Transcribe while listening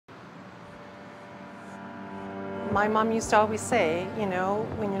My mom used to always say, you know,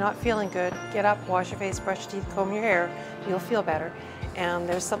 when you're not feeling good, get up, wash your face, brush your teeth, comb your hair, you'll feel better. And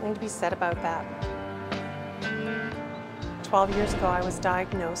there's something to be said about that. 12 years ago, I was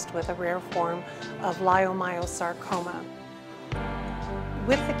diagnosed with a rare form of leiomyosarcoma.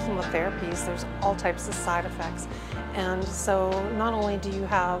 With the chemotherapies, there's all types of side effects. And so not only do you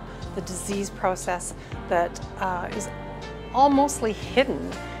have the disease process that is almostly hidden,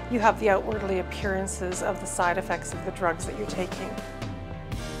 you have the outwardly appearances of the side effects of the drugs that you're taking.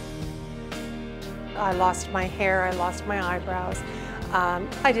 I lost my hair, I lost my eyebrows.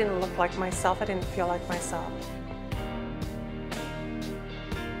 I didn't look like myself, I didn't feel like myself.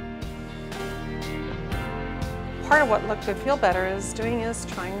 Part of what Look Good Feel Better is doing is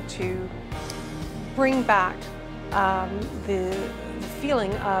trying to bring back the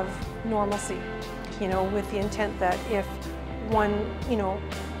feeling of normalcy, you know, with the intent that if one, you know,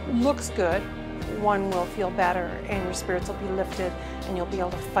 looks good, one will feel better and your spirits will be lifted and you'll be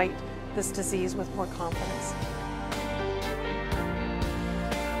able to fight this disease with more confidence.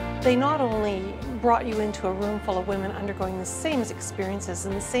 They not only brought you into a room full of women undergoing the same experiences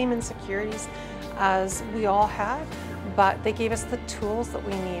and the same insecurities as we all had, but they gave us the tools that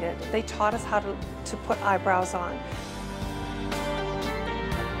we needed. They taught us how to put eyebrows on.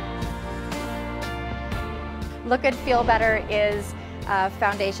 Look Good Feel Better is a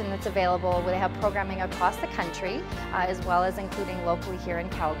foundation that's available. They have programming across the country, as well as including locally here in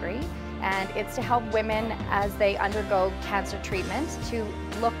Calgary. And it's to help women as they undergo cancer treatment to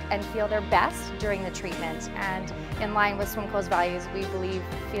look and feel their best during the treatment. And in line with SWIMCO's values, we believe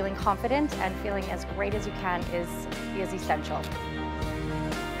feeling confident and feeling as great as you can is essential.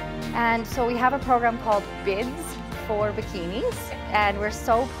 And so we have a program called BIDS for bikinis, and we're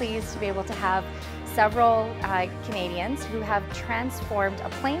so pleased to be able to have several Canadians who have transformed a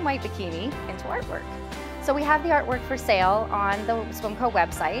plain white bikini into artwork. So we have the artwork for sale on the SWIMCO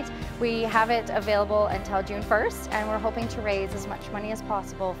website. We have it available until June 1st, and we're hoping to raise as much money as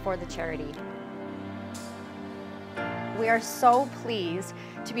possible for the charity. We are so pleased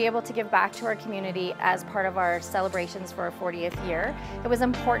to be able to give back to our community as part of our celebrations for our 40th year. It was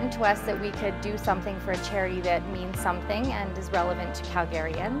important to us that we could do something for a charity that means something and is relevant to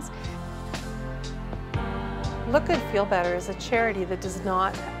Calgarians. Look Good Feel Better is a charity that does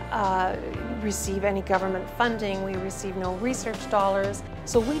not receive any government funding. We receive no research dollars.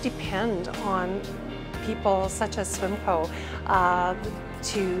 So we depend on people such as SWIMCO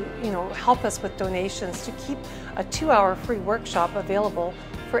to help us with donations to keep a 2-hour free workshop available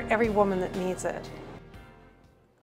for every woman that needs it.